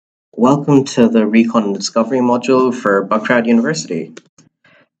Welcome to the Recon Discovery module for Bugcrowd University.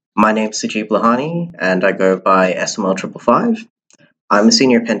 My name is Sajib Lahani, and I go by SML555. I'm a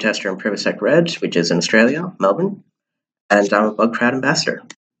senior pen tester in Privisec Red, which is in Australia, Melbourne, and I'm a Bugcrowd ambassador.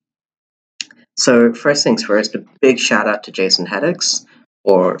 So first things first, a big shout out to Jason Haddix,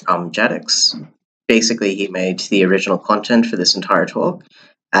 or Jadix. Basically, he made the original content for this entire talk,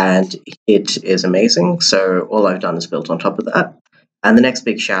 and it is amazing, so all I've done is built on top of that. And the next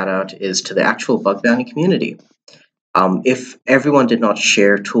big shout out is to the actual bug bounty community. If everyone did not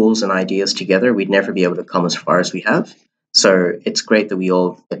share tools and ideas together, we'd never be able to come as far as we have. So it's great that we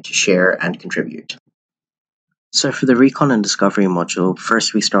all get to share and contribute. So for the Recon and Discovery module,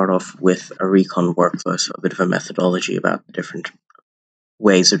 first we start off with a Recon workflow, so a bit of a methodology about the different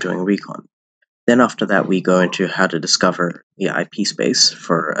ways of doing Recon. Then after that, we go into how to discover the IP space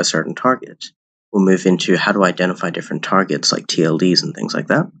for a certain target. We'll move into how to identify different targets like TLDs and things like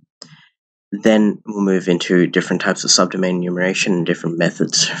that. Then we'll move into different types of subdomain enumeration and different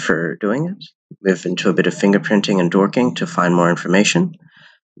methods for doing it. Move into a bit of fingerprinting and dorking to find more information.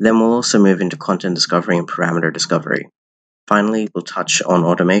 Then we'll also move into content discovery and parameter discovery. Finally, we'll touch on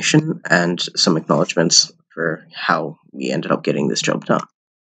automation and some acknowledgements for how we ended up getting this job done.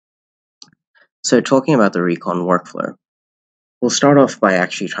 So talking about the Recon workflow, we'll start off by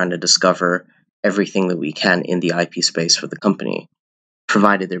actually trying to discover everything that we can in the IP space for the company,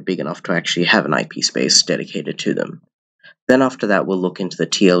 provided they're big enough to actually have an IP space dedicated to them. Then after that, we'll look into the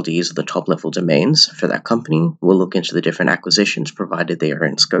TLDs, or the top-level domains for that company. We'll look into the different acquisitions, provided they are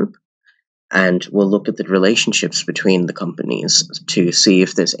in scope. And we'll look at the relationships between the companies to see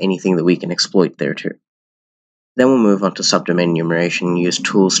if there's anything that we can exploit there too. Then we'll move on to subdomain enumeration and use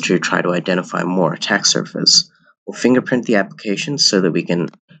tools to try to identify more attack surface. We'll fingerprint the applications so that we can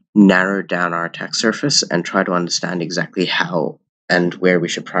narrow down our attack surface and try to understand exactly how and where we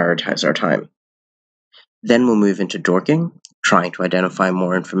should prioritize our time. Then we'll move into dorking, trying to identify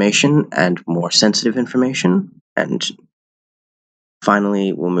more information and more sensitive information. And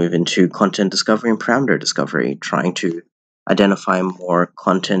finally, we'll move into content discovery and parameter discovery, trying to identify more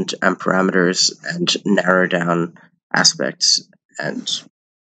content and parameters and narrow down aspects and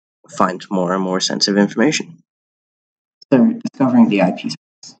find more and more sensitive information. So, discovering the IP space.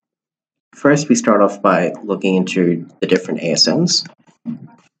 First, we start off by looking into the different ASNs.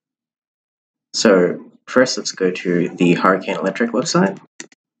 So, first, let's go to the Hurricane Electric website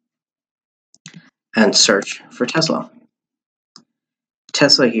and search for Tesla.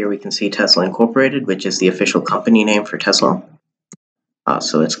 Tesla, here we can see Tesla Incorporated, which is the official company name for Tesla.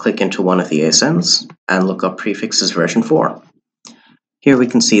 So let's click into one of the ASNs and look up prefixes version 4. Here we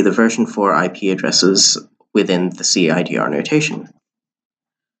can see the version 4 IP addresses within the CIDR notation.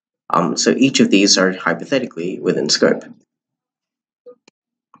 So each of these are hypothetically within scope.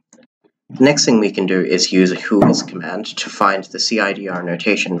 The next thing we can do is use a whois command to find the CIDR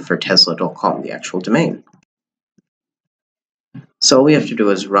notation for tesla.com, the actual domain. So all we have to do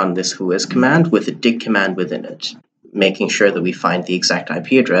is run this whois command with a dig command within it, making sure that we find the exact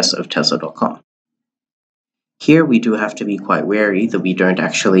IP address of tesla.com. Here we do have to be quite wary that we don't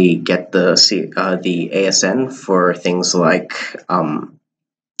actually get the ASN for things like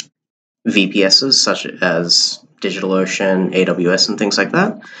VPSs such as DigitalOcean, AWS, and things like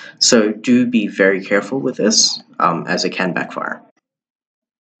that. So do be very careful with this, as it can backfire.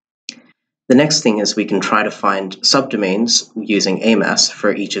 The next thing is we can try to find subdomains using AMAS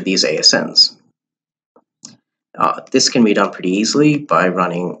for each of these ASNs. This can be done pretty easily by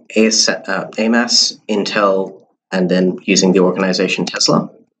running AMAS, Intel, and then using the organization Tesla.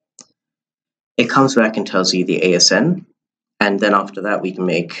 It comes back and tells you the ASN, and then after that we can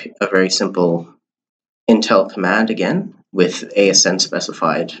make a very simple Intel command again with ASN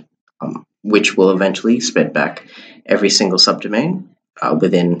specified, which will eventually spit back every single subdomain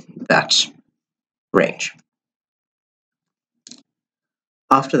within that range.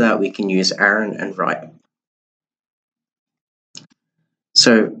 After that, we can use Aaron and write.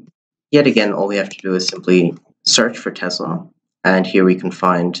 So yet again, all we have to do is simply search for Tesla, and here we can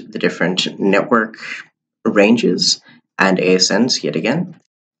find the different network ranges and ASNs yet again.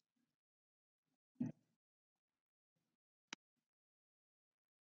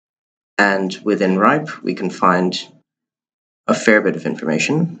 And within RIPE, we can find a fair bit of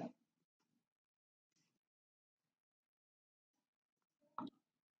information.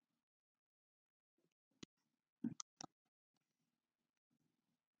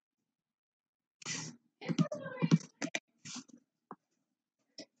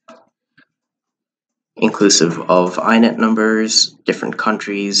 Inclusive of INET numbers, different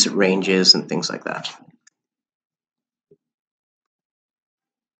countries, ranges, and things like that.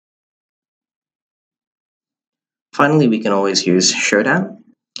 Finally, we can always use Showdown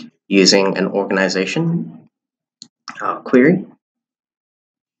using an organization query.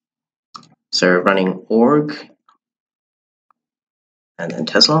 So running org and then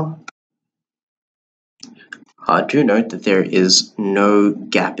Tesla. Do note that there is no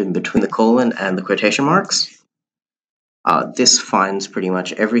gap in between the colon and the quotation marks. This finds pretty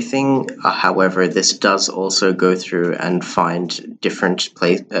much everything. However, this does also go through and find different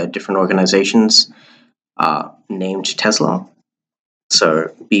organizations named Tesla.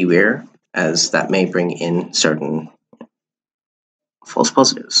 So beware, as that may bring in certain false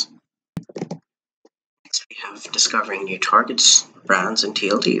positives. Next, we have discovering new targets, brands, and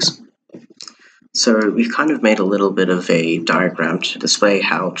TLDs. So we've kind of made a little bit of a diagram to display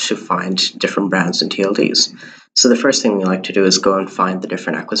how to find different brands and TLDs. So the first thing we like to do is go and find the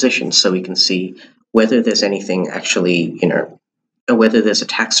different acquisitions so we can see whether there's anything actually, whether there's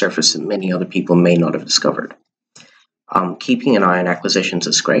attack surface that many other people may not have discovered. Keeping an eye on acquisitions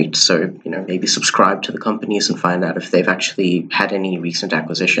is great, so maybe subscribe to the companies and find out if they've actually had any recent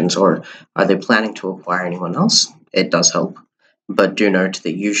acquisitions or are they planning to acquire anyone else. It does help. But do note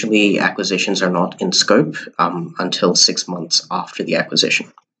that usually acquisitions are not in scope until 6 months after the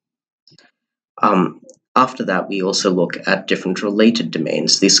acquisition. After that, we also look at different related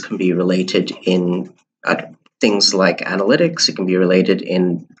domains. This can be related in things like analytics. It can be related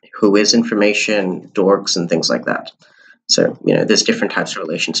in whois information, dorks, and things like that. So, there's different types of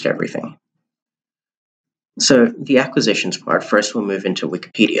relations to everything. So the acquisitions part, first we'll move into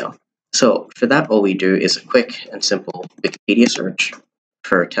Wikipedia. So for that, all we do is a quick and simple Wikipedia search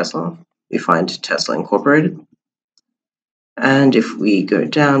for Tesla. We find Tesla Incorporated. And if we go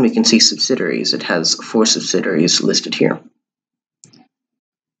down, we can see subsidiaries. It has 4 subsidiaries listed here.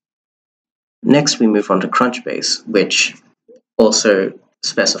 Next, we move on to Crunchbase, which also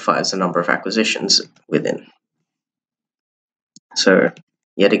specifies the number of acquisitions within. So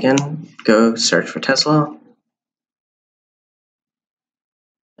yet again, go search for Tesla.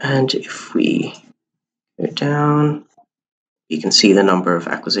 And if we go down, you can see the number of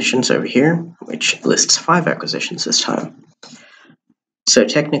acquisitions over here, which lists 5 acquisitions this time. So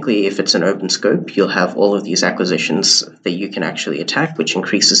technically, if it's an open scope, you'll have all of these acquisitions that you can actually attack, which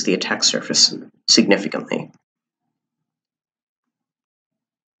increases the attack surface significantly.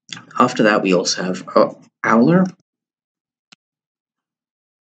 After that, we also have Owler.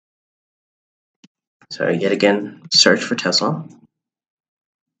 So yet again, search for Tesla.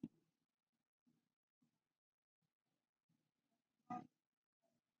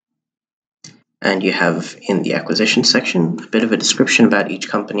 And you have in the acquisition section a bit of a description about each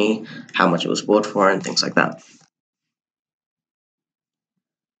company, how much it was bought for, and things like that.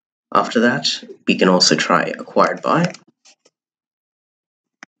 After that, we can also try acquired by.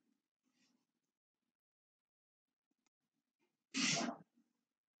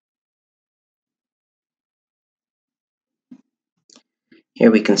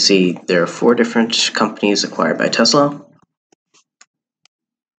 Here we can see there are 4 different companies acquired by Tesla.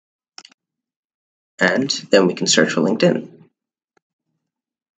 And then we can search for LinkedIn.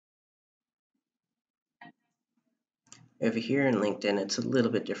 Over here in LinkedIn, it's a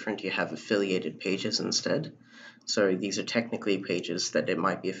little bit different. You have affiliated pages instead. So these are technically pages that it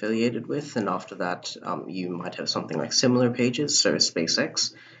might be affiliated with, and after that, you might have something like similar pages. So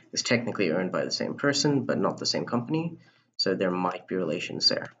SpaceX is technically owned by the same person, but not the same company. So there might be relations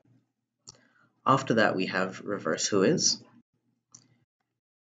there. After that, we have reverse whois.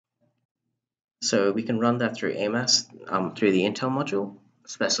 So we can run that through AMAS through the Intel module,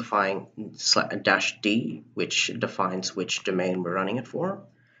 specifying -d, which defines which domain we're running it for.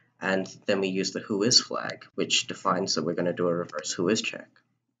 And then we use the whois flag, which defines that we're going to do a reverse whois check.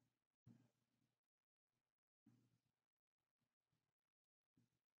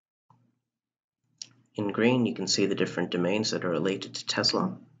 In green, you can see the different domains that are related to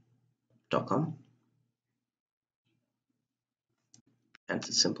Tesla.com. And it's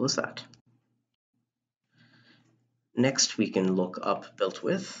as simple as that. Next, we can look up built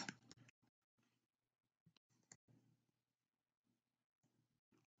with.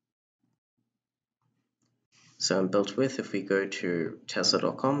 So in built with, if we go to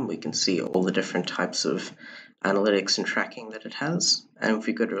Tesla.com, we can see all the different types of analytics and tracking that it has. And if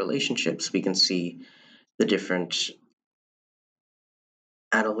we go to relationships, we can see the different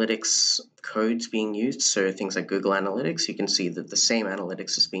analytics codes being used. So things like Google Analytics, you can see that the same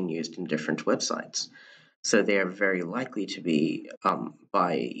analytics is being used in different websites. So they are very likely to be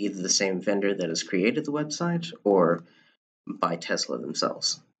by either the same vendor that has created the website or by Tesla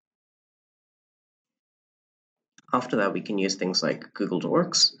themselves. After that, we can use things like Google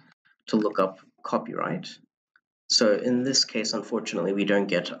Docs to look up copyright. So in this case, unfortunately, we don't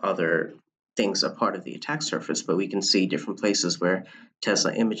get other things a part of the attack surface, but we can see different places where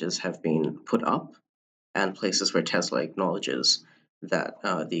Tesla images have been put up and places where Tesla acknowledges that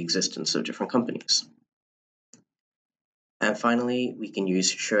the existence of different companies. And finally, we can use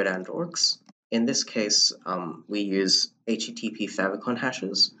Showdown dorks. In this case, we use HTTP favicon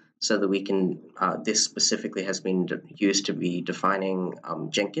hashes so that we can, this specifically has been used to be defining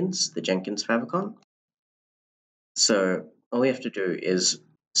Jenkins, the Jenkins favicon. So all we have to do is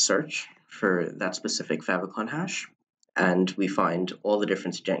search for that specific favicon hash, and we find all the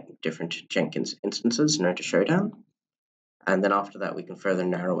different Jenkins instances known to Showdown. And then after that, we can further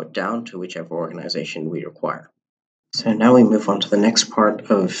narrow it down to whichever organization we require. So now we move on to the next part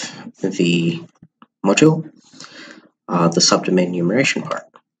of the module, the subdomain enumeration part.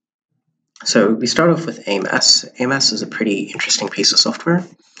 So we start off with AMAS. AMAS is a pretty interesting piece of software.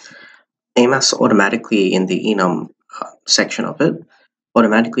 AMAS automatically, in the enum section of it,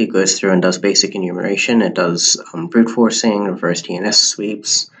 automatically goes through and does basic enumeration. It does brute forcing, reverse DNS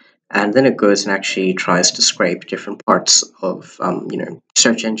sweeps, and then it goes and actually tries to scrape different parts of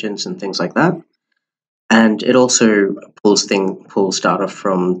search engines and things like that. And it also pulls data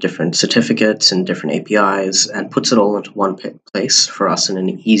from different certificates and different APIs and puts it all into one place for us in an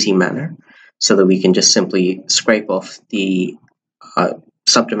easy manner, so that we can just simply scrape off the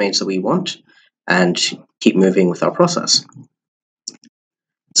subdomains that we want and keep moving with our process.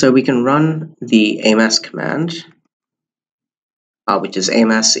 So we can run the AMAS command, which is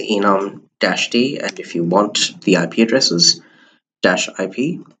AMAS enum -d, and if you want the IP addresses,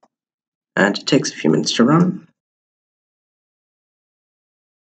 -IP, and it takes a few minutes to run.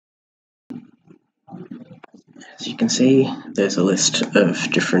 As you can see, there's a list of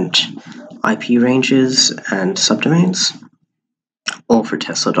different IP ranges and subdomains, all for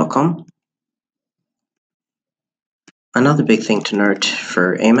Tesla.com. Another big thing to note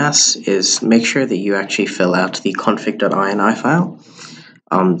for AMAS is make sure that you actually fill out the config.ini file.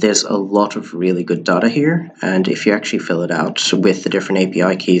 There's a lot of really good data here, and if you actually fill it out with the different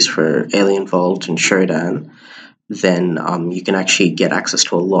API keys for Alien Vault and Showdown, then you can actually get access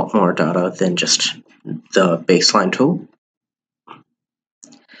to a lot more data than just the baseline tool.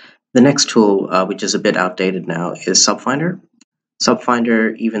 The next tool, which is a bit outdated now, is SubFinder.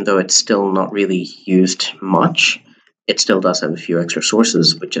 SubFinder, even though it's still not really used much, it still does have a few extra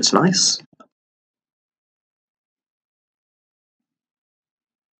sources, which is nice.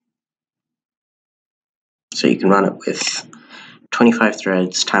 So you can run it with 25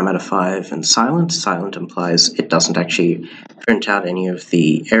 threads, time out of 5, and silent. Silent implies it doesn't actually print out any of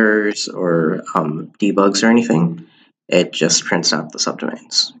the errors or debugs or anything. It just prints out the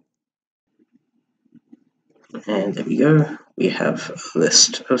subdomains. And there we go. We have a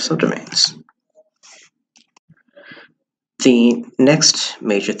list of subdomains. The next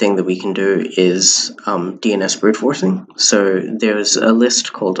major thing that we can do is DNS brute forcing. So there's a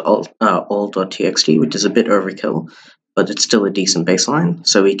list called all.txt, which is a bit overkill, but it's still a decent baseline.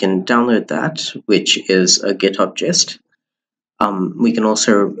 So we can download that, which is a GitHub gist. We can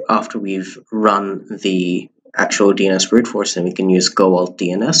also, after we've run the actual DNS brute forcing, we can use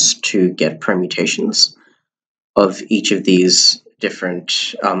go-alt-DNS to get permutations of each of these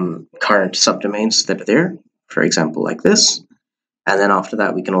different current subdomains that are there, for example, like this. And then after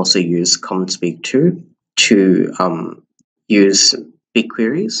that, we can also use commonspeak 2 to use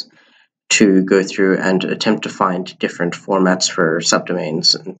BigQueries to go through and attempt to find different formats for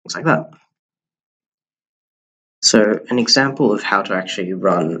subdomains and things like that. So an example of how to actually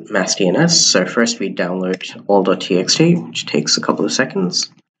run mass DNS. So first we download all.txt, which takes a couple of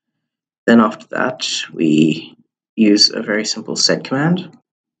seconds. Then after that, we use a very simple sed command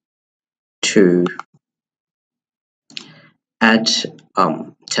to add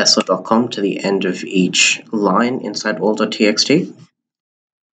Tesla.com to the end of each line inside all.txt.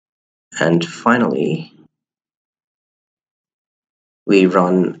 And finally, we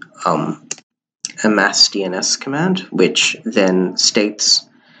run a mass DNS command, which then states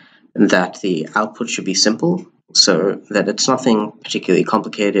that the output should be simple, so that it's nothing particularly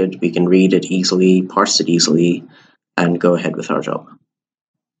complicated. We can read it easily, parse it easily, and go ahead with our job.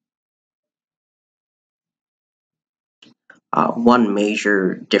 One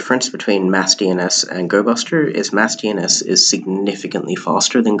major difference between mass DNS and GoBuster is mass DNS is significantly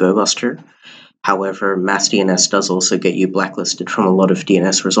faster than GoBuster. However, mass DNS does also get you blacklisted from a lot of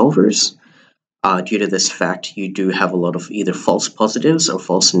DNS resolvers. Due to this fact, you do have a lot of either false positives or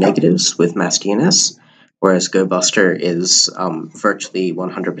false negatives with mass DNS, whereas GoBuster is virtually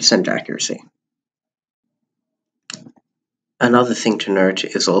 100% accuracy. Another thing to note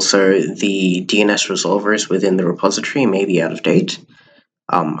is also the DNS resolvers within the repository may be out of date.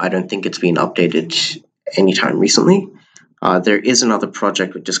 I don't think it's been updated anytime recently. There is another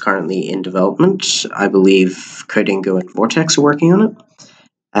project which is currently in development. I believe Codingo and Vortex are working on it.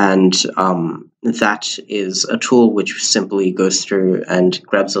 And that is a tool which simply goes through and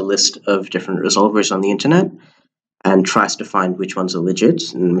grabs a list of different resolvers on the internet and tries to find which ones are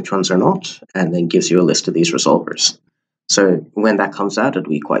legit and which ones are not, and then gives you a list of these resolvers. So when that comes out, it'll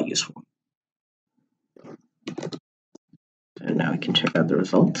be quite useful. And now we can check out the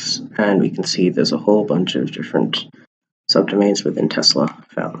results, and we can see there's a whole bunch of different subdomains within Tesla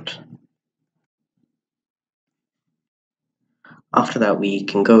found. After that, we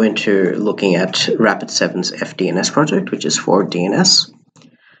can go into looking at Rapid7's FDNS project, which is for DNS.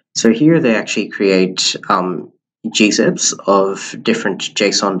 So here they actually create gzips of different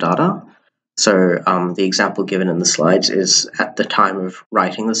JSON data. So the example given in the slides is at the time of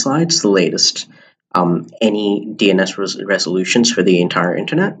writing the slides, the latest any DNS resolutions for the entire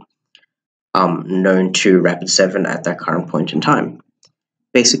internet known to Rapid7 at that current point in time.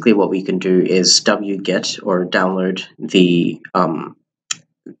 Basically, what we can do is wget or download the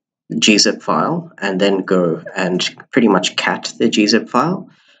gzip file and then go and pretty much cat the gzip file,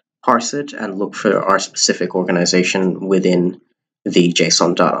 parse it, and look for our specific organization within the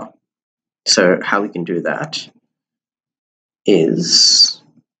JSON data. So how we can do that is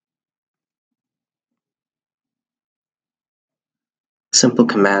simple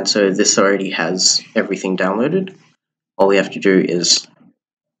command. So this already has everything downloaded. All we have to do is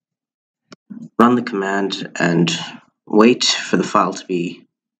run the command and wait for the file to be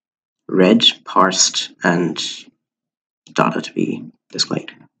read, parsed, and data to be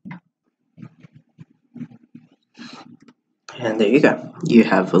displayed. And there you go. You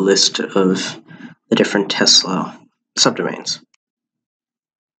have a list of the different Tesla subdomains.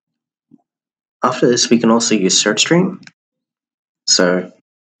 After this, we can also use SearchStream. So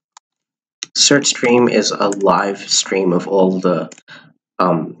SearchStream is a live stream of all the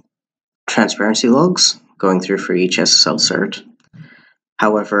transparency logs going through for each SSL cert.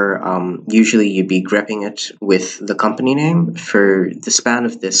 However, usually you'd be grepping it with the company name. For the span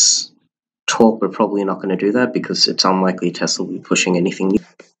of this talk, we're probably not going to do that because it's unlikely Tesla will be pushing anything new.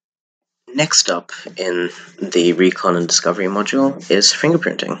 Next up in the Recon and Discovery module is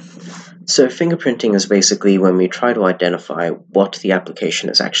fingerprinting. So fingerprinting is basically when we try to identify what the application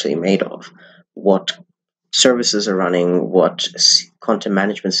is actually made of, what services are running, what content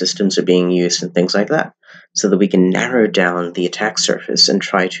management systems are being used, and things like that, so that we can narrow down the attack surface and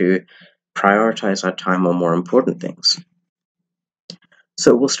try to prioritize our time on more important things.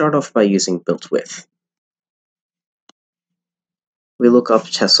 So we'll start off by using built with. We look up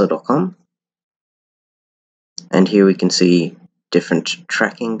tesla.com, and here we can see different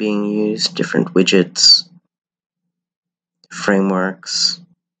tracking being used, different widgets, frameworks,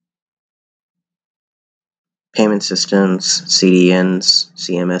 payment systems, CDNs,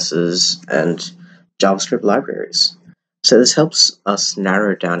 CMSs, and JavaScript libraries. So this helps us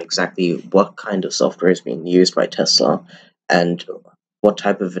narrow down exactly what kind of software is being used by Tesla and what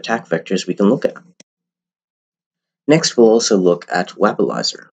type of attack vectors we can look at. Next, we'll also look at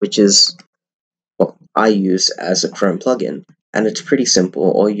Wappalyzer, which is what I use as a Chrome plugin, and it's pretty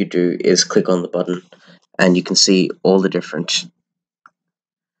simple. All you do is click on the button, and you can see all the different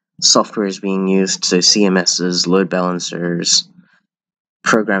software is being used, so CMSs, load balancers,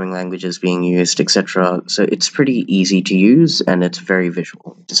 programming languages being used, etc. So it's pretty easy to use and it's very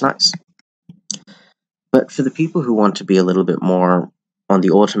visual, which is nice. But for the people who want to be a little bit more on the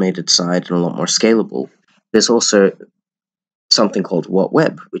automated side and a lot more scalable, there's also something called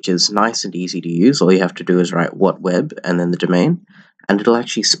WhatWeb, which is nice and easy to use. All you have to do is write WhatWeb and then the domain, and it'll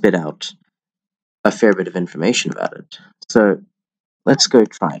actually spit out a fair bit of information about it. So let's go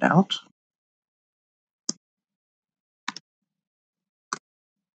try it out.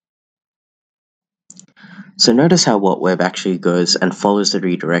 So notice how WhatWeb actually goes and follows the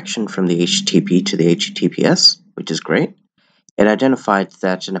redirection from the HTTP to the HTTPS, which is great. It identified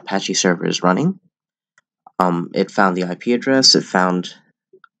that an Apache server is running. It found the IP address, it found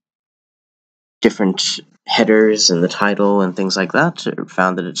different headers in the title and things like that. It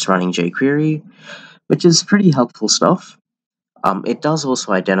found that it's running jQuery, which is pretty helpful stuff. It does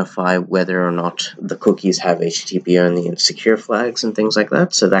also identify whether or not the cookies have HTTP only and secure flags and things like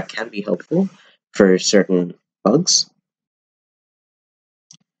that, so that can be helpful for certain bugs.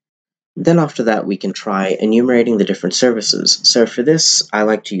 Then after that, we can try enumerating the different services. So for this, I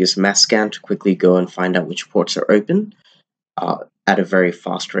like to use massscan to quickly go and find out which ports are open at a very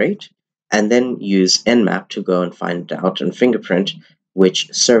fast rate. and then use nmap to go and find out and fingerprint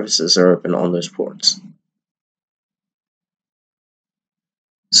which services are open on those ports.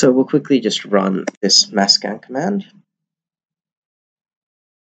 So we'll quickly just run this mass scan command.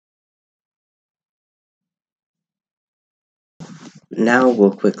 Now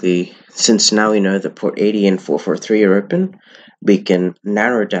we'll quickly, since now we know that port 80 and 443 are open, we can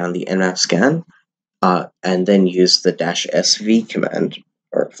narrow down the nmap scan and then use the -sv command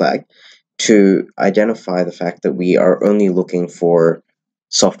or flag to identify the fact that we are only looking for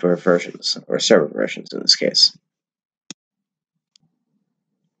software versions or server versions in this case.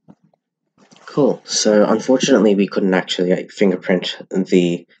 Cool. So unfortunately, we couldn't actually fingerprint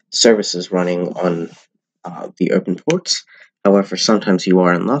the services running on the open ports. However, sometimes you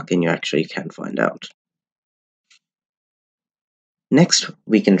are in luck and you actually can find out. Next,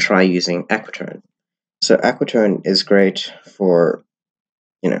 we can try using Aquatone. So Aquatone is great for,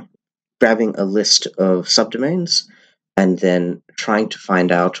 grabbing a list of subdomains and then trying to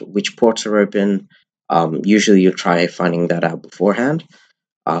find out which ports are open. Usually you'll try finding that out beforehand,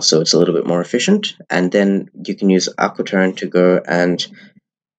 so it's a little bit more efficient. And then you can use Aquatone to go and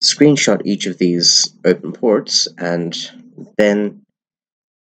screenshot each of these open ports, and then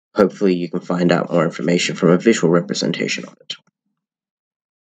hopefully you can find out more information from a visual representation of it.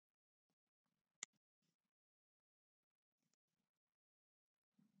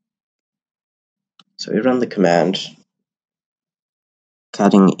 So we run the command,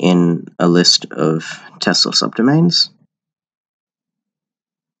 cutting in a list of Tesla subdomains.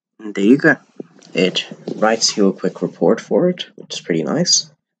 And there you go. It writes you a quick report for it, which is pretty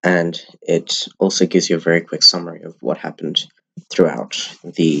nice. And it also gives you a very quick summary of what happened throughout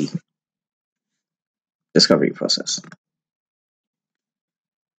the discovery process.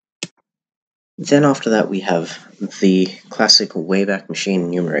 Then after that, we have the classic Wayback Machine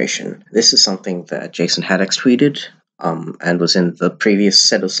enumeration. This is something that Jason Haddox tweeted and was in the previous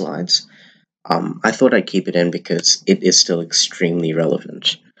set of slides. I thought I'd keep it in because it is still extremely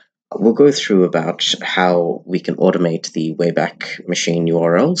relevant. We'll go through about how we can automate the Wayback Machine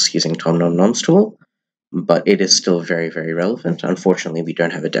URLs using TomNomNom's tool, but it is still very, very relevant. Unfortunately, we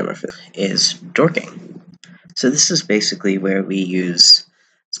don't have a demo for it. Is dorking. So this is basically where we use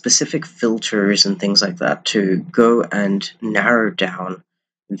specific filters and things like that to go and narrow down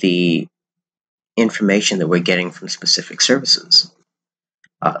the information that we're getting from specific services.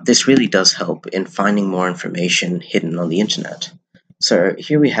 This really does help in finding more information hidden on the internet. So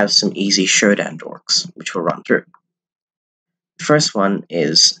here we have some easy Shodan dorks, which we'll run through. The first one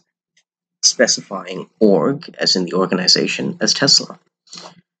is specifying org, as in the organization, as Tesla.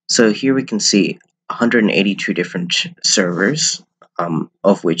 So here we can see 182 different servers,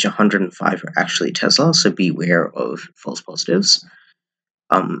 of which 105 are actually Tesla, so beware of false positives.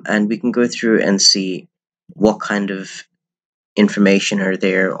 And we can go through and see what kind of information are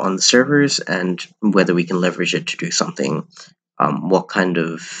there on the servers and whether we can leverage it to do something, what kind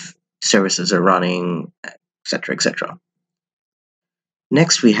of services are running, etc., etc.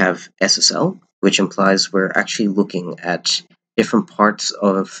 Next, we have SSL, which implies we're actually looking at different parts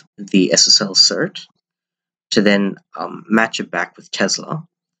of the SSL cert to then match it back with Tesla.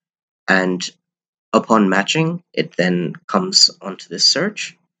 And upon matching, it then comes onto this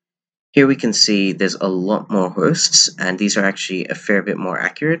search. Here we can see there's a lot more hosts, and these are actually a fair bit more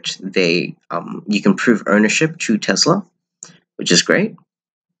accurate. You can prove ownership to Tesla, which is great.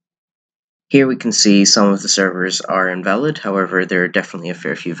 Here we can see some of the servers are invalid, however, there are definitely a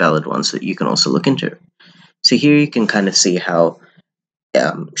fair few valid ones that you can also look into. So here you can kind of see how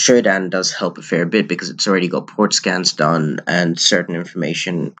Shodan does help a fair bit because it's already got port scans done and certain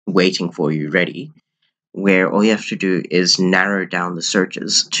information waiting for you ready, where all you have to do is narrow down the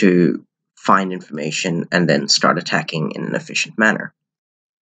searches to find information and then start attacking in an efficient manner.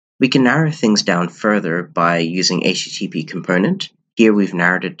 We can narrow things down further by using HTTP component. Here we've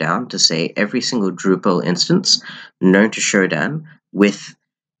narrowed it down to say every single Drupal instance known to Shodan with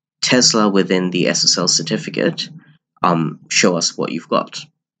Tesla within the SSL certificate, show us what you've got.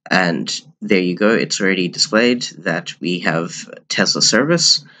 And there you go, it's already displayed that we have Tesla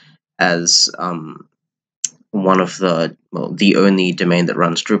service as one of the only domain that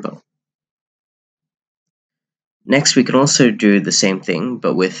runs Drupal. Next, we can also do the same thing,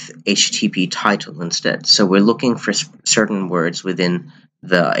 but with HTTP title instead. So we're looking for certain words within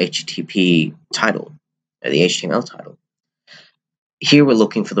the HTTP title, or the HTML title. Here we're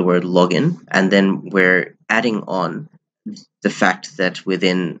looking for the word login, and then we're adding on the fact that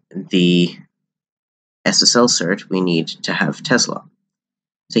within the SSL cert, we need to have Tesla.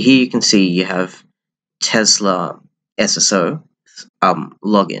 So here you can see you have Tesla SSO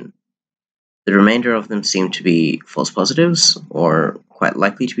login. The remainder of them seem to be false positives, or quite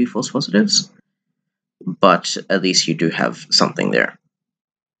likely to be false positives, but at least you do have something there.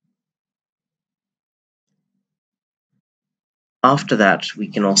 After that, we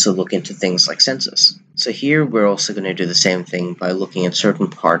can also look into things like census. So here we're also going to do the same thing by looking at certain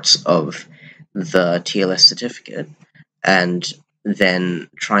parts of the TLS certificate and then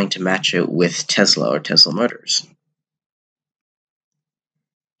trying to match it with Tesla or Tesla Motors.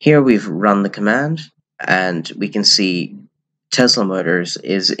 Here we've run the command, and we can see Tesla Motors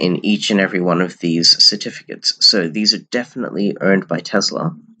is in each and every one of these certificates. So these are definitely earned by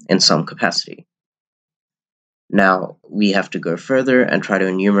Tesla in some capacity. Now we have to go further and try to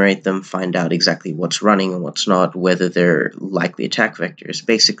enumerate them, find out exactly what's running and what's not, whether they're likely attack vectors.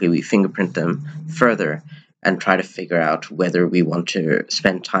 Basically, we fingerprint them further and try to figure out whether we want to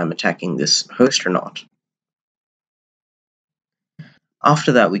spend time attacking this host or not.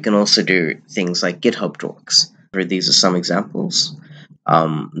 After that, we can also do things like GitHub dorks. These are some examples.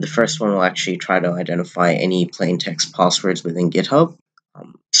 The first one will actually try to identify any plain text passwords within GitHub,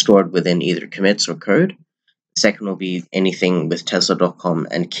 stored within either commits or code. The second will be anything with Tesla.com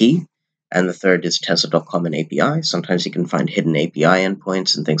and key. And the third is Tesla.com and API. Sometimes you can find hidden API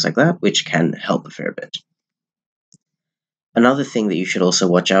endpoints and things like that, which can help a fair bit. Another thing that you should also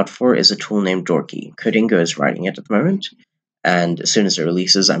watch out for is a tool named Dorky. Codingo is writing it at the moment, and as soon as it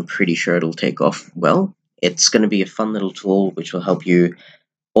releases, I'm pretty sure it'll take off well. It's going to be a fun little tool which will help you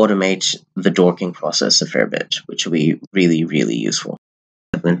automate the dorking process a fair bit, which will be really, really useful.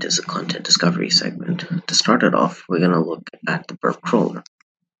 Segment is a content discovery segment. To start it off, we're going to look at the burp crawler.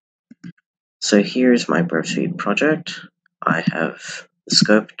 So here's my burp suite project. I have the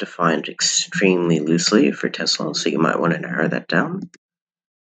scope defined extremely loosely for Tesla, so you might want to narrow that down.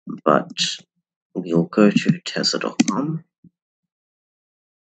 But we'll go to tesla.com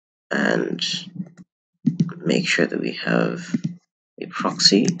and make sure that we have a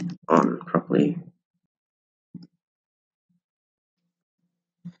proxy on properly.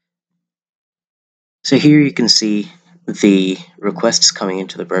 So here you can see the requests coming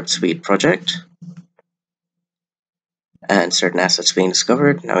into the burp suite project and certain assets being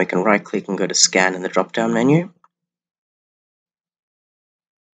discovered. Now we can right click and go to scan in the drop down menu.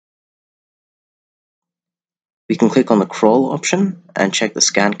 We can click on the crawl option and check the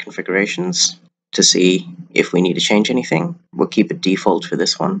scan configurations to see if we need to change anything. We'll keep it default for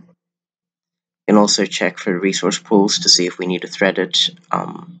this one. We can also check for resource pools to see if we need to thread it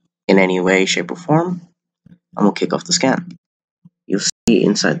in any way, shape, or form. And we'll kick off the scan. You'll see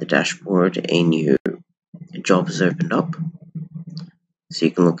inside the dashboard a new job has opened up. So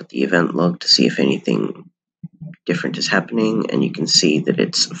you can look at the event log to see if anything different is happening, and you can see that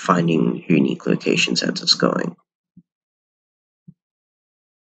it's finding unique locations as it's going.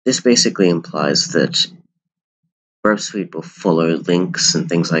 This basically implies that burp suite will follow links and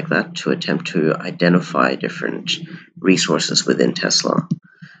things like that to attempt to identify different resources within Tesla,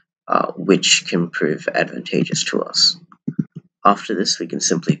 which can prove advantageous to us. After this, we can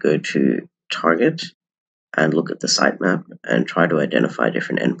simply go to target and look at the sitemap and try to identify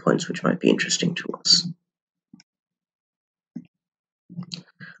different endpoints which might be interesting to us.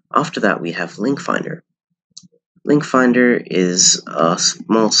 After that, we have Link Finder. Link Finder is a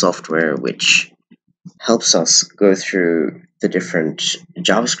small software which helps us go through the different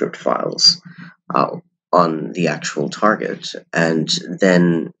JavaScript files on the actual target and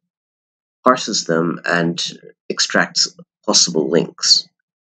then parses them and extracts possible links.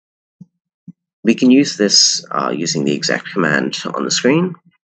 We can use this using the exact command on the screen.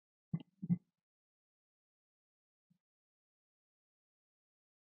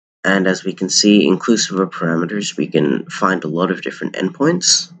 And as we can see, inclusive of parameters, we can find a lot of different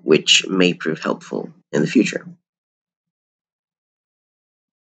endpoints, which may prove helpful in the future.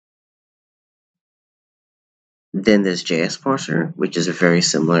 Then there's JS Parser, which is a very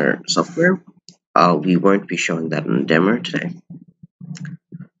similar software. We won't be showing that in a demo today.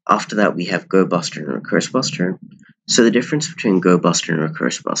 After that, we have GoBuster and RecurseBuster. So the difference between GoBuster and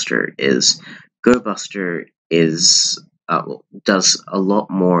RecurseBuster is GoBuster does a lot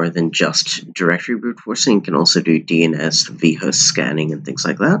more than just directory brute forcing. It can also do DNS, vhost scanning, and things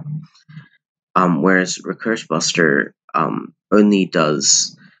like that. Whereas RecurseBuster only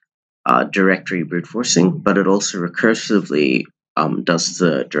does directory brute forcing, but it also recursively does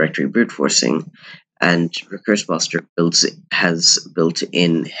the directory brute forcing. And RecurseBuster has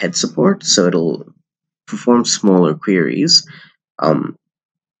built-in head support, so it'll perform smaller queries and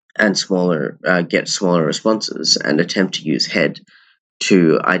get smaller responses and attempt to use head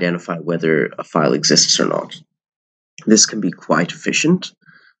to identify whether a file exists or not. This can be quite efficient,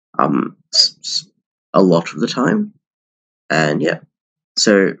 a lot of the time. And yeah,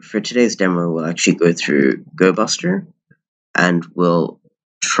 so for today's demo, we'll actually go through GoBuster, and we'll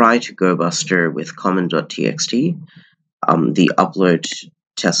try to GoBuster with common.txt, the upload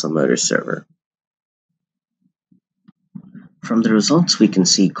Tesla Motors server. From the results, we can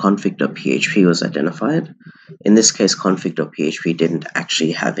see config.php was identified. In this case, config.php didn't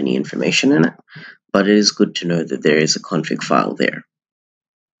actually have any information in it, but it is good to know that there is a config file there.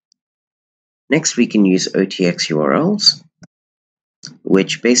 Next, we can use OTX URLs,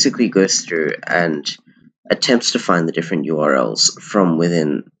 which basically goes through and attempts to find the different URLs from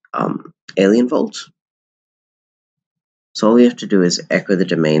within Alien Vault. So all we have to do is echo the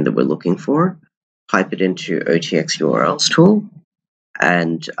domain that we're looking for, pipe it into OTX URLs tool,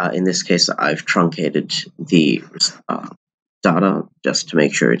 and in this case, I've truncated the data just to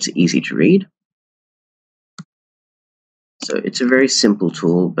make sure it's easy to read. So it's a very simple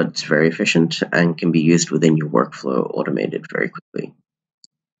tool, but it's very efficient and can be used within your workflow, automated very quickly.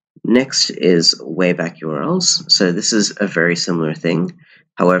 Next is Wayback URLs. So this is a very similar thing.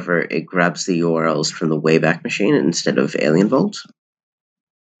 However, it grabs the URLs from the Wayback Machine instead of Alien Vault.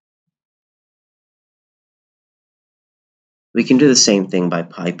 We can do the same thing by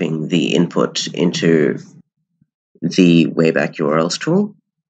piping the input into the Wayback URLs tool,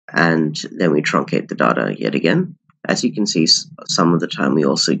 and then we truncate the data yet again. As you can see, some of the time we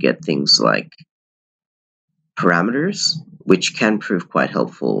also get things like parameters, which can prove quite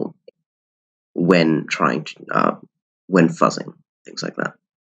helpful when trying to, when fuzzing, things like that.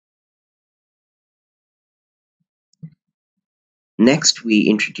 Next, we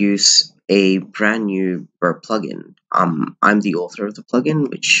introduce a brand new Burp plugin. I'm the author of the plugin,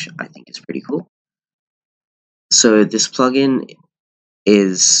 which I think is pretty cool. So this plugin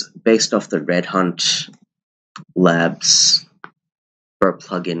is based off the Red Hunt Labs Burp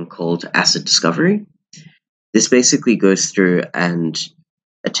plugin called Asset Discovery. This basically goes through and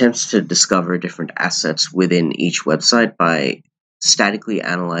attempts to discover different assets within each website by statically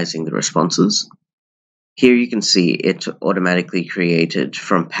analyzing the responses. Here you can see it automatically created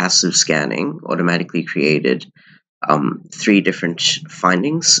from passive scanning, automatically created 3 different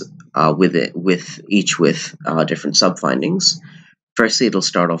findings with different sub-findings. Firstly, it'll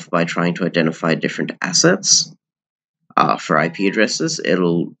start off by trying to identify different assets for IP addresses.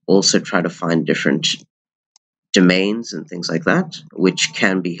 It'll also try to find different domains and things like that, which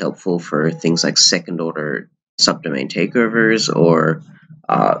can be helpful for things like second-order subdomain takeovers or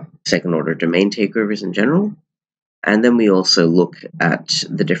second-order domain takeovers in general. And then we also look at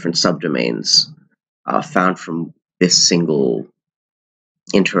the different subdomains found from this single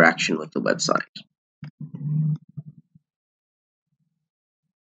interaction with the website.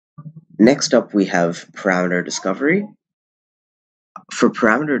 Next up, we have parameter discovery. For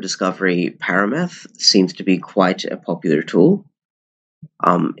parameter discovery, Parameth seems to be quite a popular tool.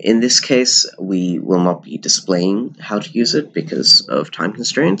 In this case, we will not be displaying how to use it because of time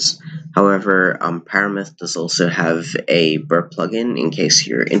constraints. However, Parameth does also have a Burp plugin in case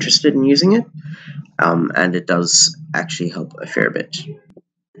you're interested in using it, and it does actually help a fair bit.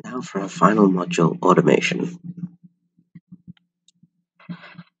 Now for our final module, automation.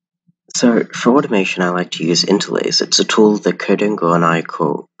 So for automation, I like to use Interlace. It's a tool that Kodingo and I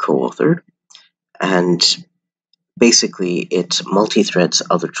co-authored, and basically it multi-threads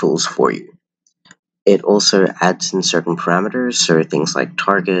other tools for you. It also adds in certain parameters, so things like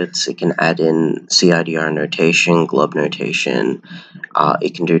targets. It can add in CIDR notation, glub notation.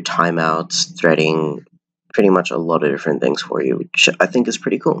 It can do timeouts, threading, pretty much a lot of different things for you, which I think is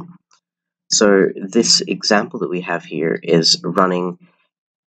pretty cool. So this example that we have here is running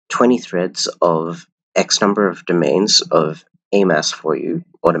 20 threads of X number of domains of AMAS for you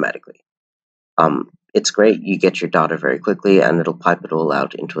automatically. It's great, you get your data very quickly, and it'll pipe it all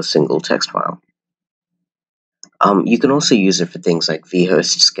out into a single text file. You can also use it for things like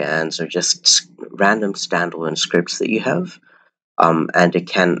vhost scans or just random standalone scripts that you have, and it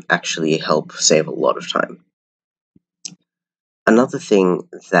can actually help save a lot of time. Another thing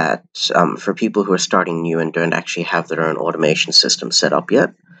that for people who are starting new and don't actually have their own automation system set up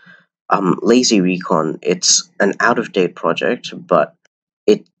yet, Lazy Recon, it's an out-of-date project, but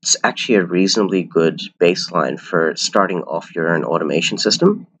it's actually a reasonably good baseline for starting off your own automation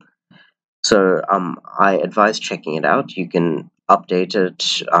system. So I advise checking it out. You can update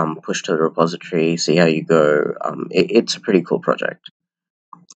it, push to the repository, see how you go. It's a pretty cool project.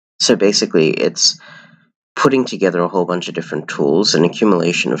 So basically, it's putting together a whole bunch of different tools, an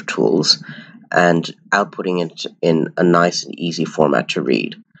accumulation of tools, and outputting it in a nice and easy format to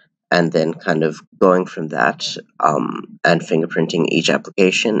read. and then kind of going from that and fingerprinting each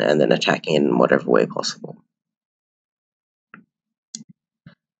application and then attacking it in whatever way possible.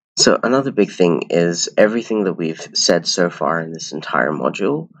 So another big thing is everything that we've said so far in this entire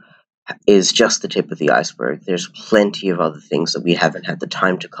module is just the tip of the iceberg. There's plenty of other things that we haven't had the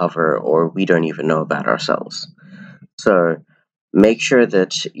time to cover or we don't even know about ourselves. So make sure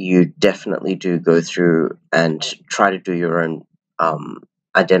that you definitely do go through and try to do your own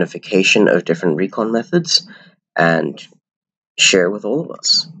identification of different recon methods and share with all of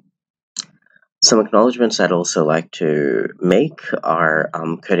us. Some acknowledgements I'd also like to make are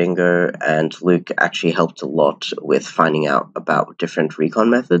Kodingo and Luke actually helped a lot with finding out about different recon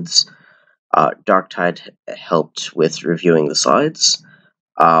methods. Darktide helped with reviewing the slides.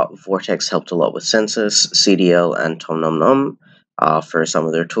 Vortex helped a lot with Census, CDL, and TomNomNom for some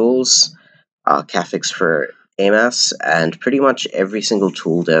of their tools. Cafix for AMAS, and pretty much every single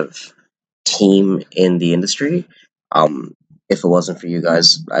tool dev team in the industry. If it wasn't for you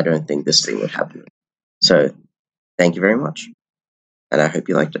guys, I don't think this thing would happen. So thank you very much, and I hope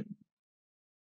you liked it.